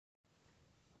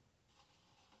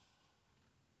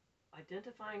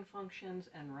identifying functions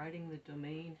and writing the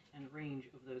domain and range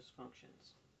of those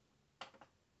functions.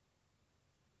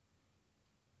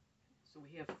 So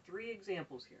we have 3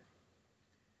 examples here.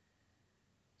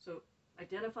 So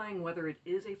identifying whether it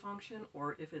is a function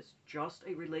or if it's just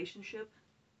a relationship.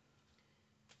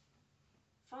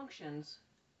 Functions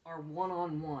are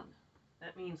one-on-one.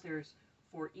 That means there's,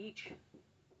 for each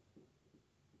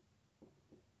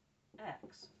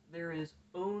x, there is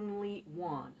only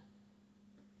one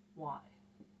y.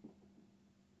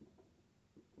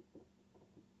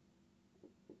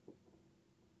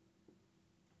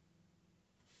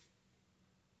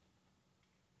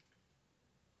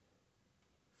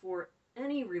 For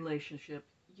any relationship,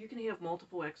 you can have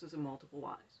multiple x's and multiple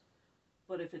y's.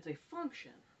 But if it's a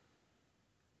function,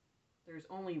 there's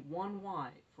only one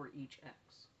y for each x.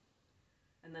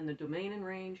 And then the domain and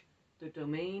range, the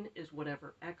domain is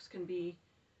whatever x can be,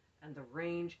 and the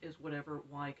range is whatever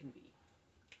y can be.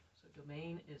 So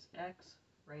domain is x,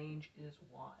 range is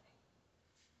y.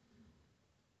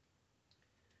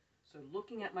 So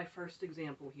looking at my first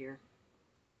example here,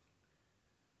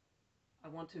 I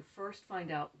want to first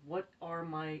find out what are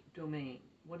my domain.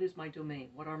 What is my domain?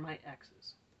 What are my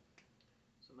x's?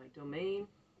 So my domain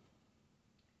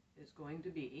is going to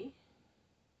be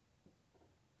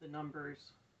the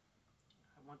numbers.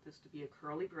 I want this to be a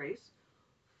curly brace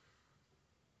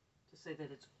to say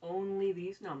that it's only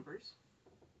these numbers.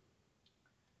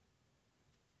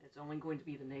 It's only going to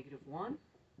be the -1,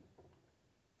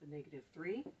 the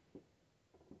 -3,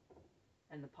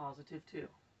 and the +2.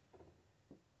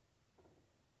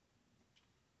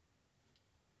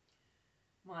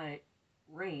 My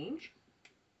range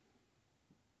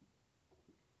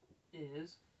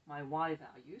is my y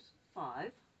values,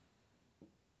 5,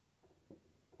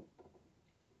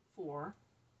 4,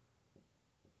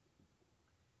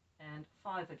 and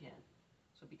 5 again.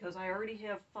 So because I already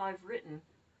have 5 written,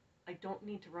 I don't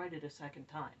need to write it a second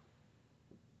time.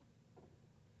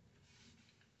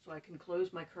 So I can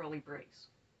close my curly brace.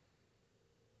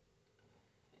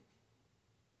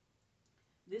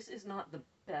 This is not the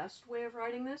best way of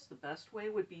writing this. The best way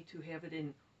would be to have it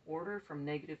in order from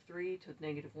 -3 to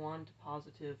 -1 to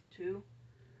 +2.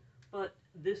 But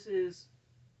this is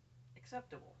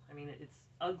acceptable. I mean, it's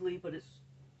ugly, but it's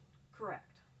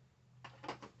correct.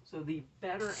 So the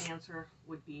better answer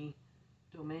would be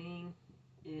domain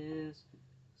is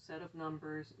set of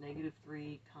numbers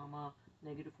 -3, comma,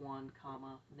 -1,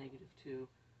 comma, -2 to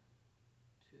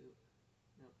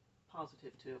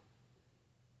 +2.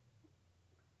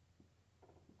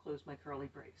 Close my curly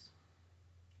brace.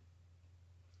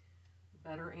 The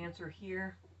better answer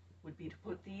here would be to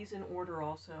put these in order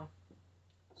also.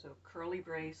 So curly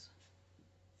brace,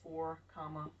 4,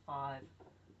 comma, 5,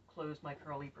 close my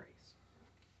curly brace.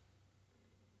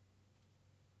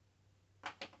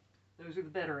 Those are the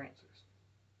better answers.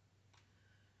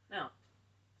 Now,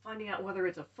 finding out whether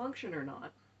it's a function or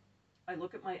not, I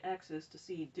look at my x's to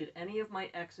see, did any of my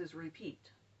x's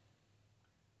repeat?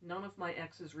 None of my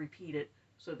x's repeated,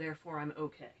 so therefore I'm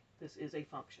okay. This is a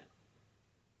function.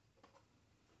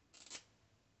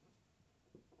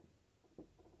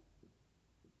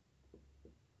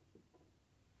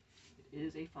 It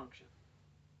is a function.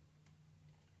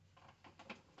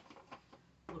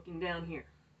 Looking down here,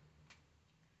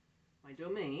 my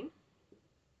domain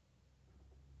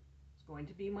is going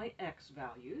to be my x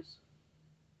values.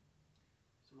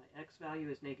 So my x value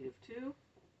is -2,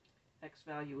 x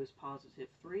value is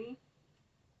 +3,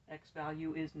 x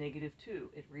value is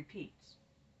 -2. It repeats.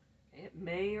 Okay, it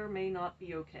may or may not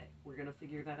be okay. We're going to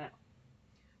figure that out.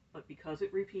 But because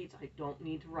it repeats, I don't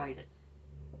need to write it.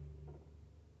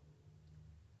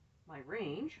 My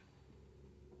range,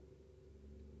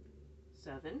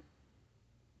 7,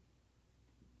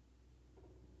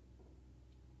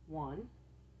 1,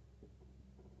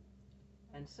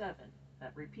 and 7.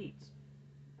 That repeats.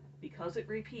 Because it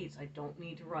repeats, I don't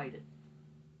need to write it.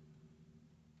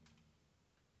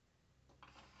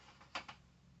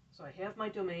 So I have my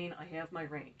domain, I have my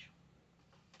range.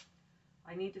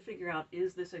 I need to figure out,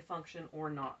 is this a function or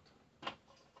not?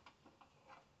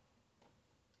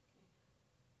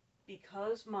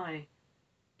 Because my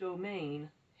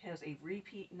domain has a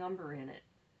repeat number in it,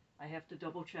 I have to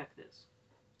double check this.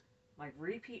 My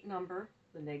repeat number,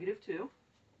 the -2,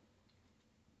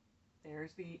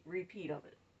 there's the repeat of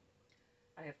it.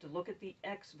 I have to look at the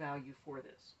x value for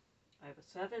this. I have a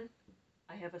 7,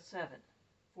 I have a 7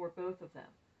 for both of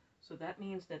them. So that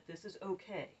means that this is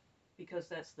okay, because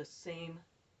that's the same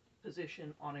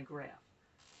position on a graph.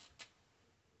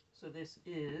 So this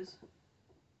is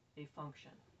a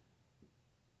function.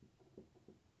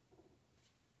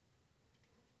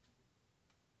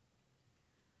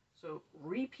 So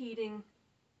repeating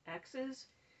x's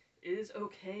is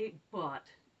okay, but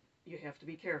you have to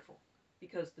be careful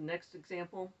because the next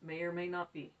example may or may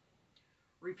not be.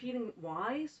 Repeating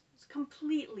y's is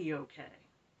completely okay.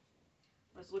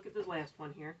 Let's look at this last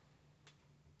one here.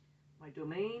 My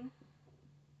domain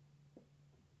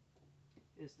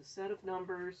is the set of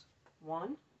numbers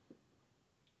 1,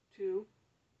 2,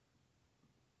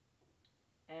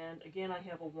 and again I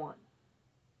have a 1.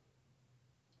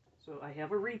 So I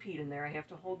have a repeat in there. I have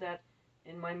to hold that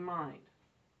in my mind.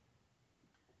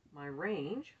 My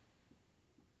range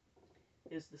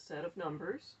is the set of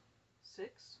numbers 6,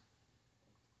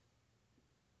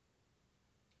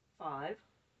 5,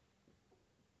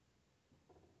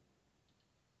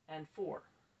 and 4.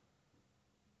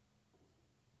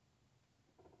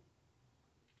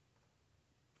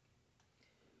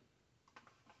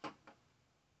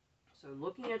 So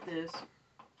looking at this,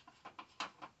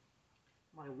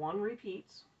 my 1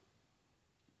 repeats,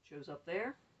 shows up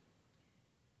there,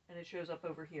 and it shows up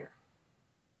over here.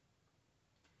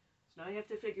 So now you have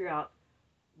to figure out,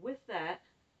 with that,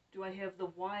 do I have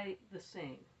the y the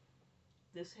same?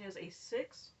 This has a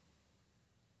 6,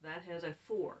 that has a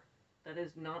 4. That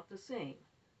is not the same.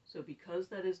 So because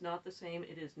that is not the same,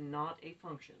 it is not a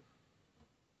function.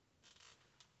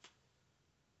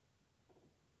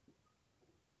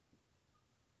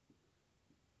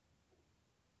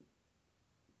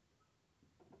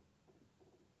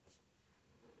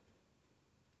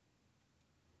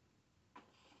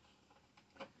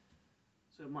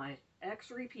 So my x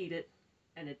repeated,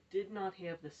 and it did not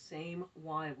have the same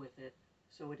y with it,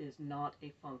 so it is not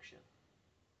a function.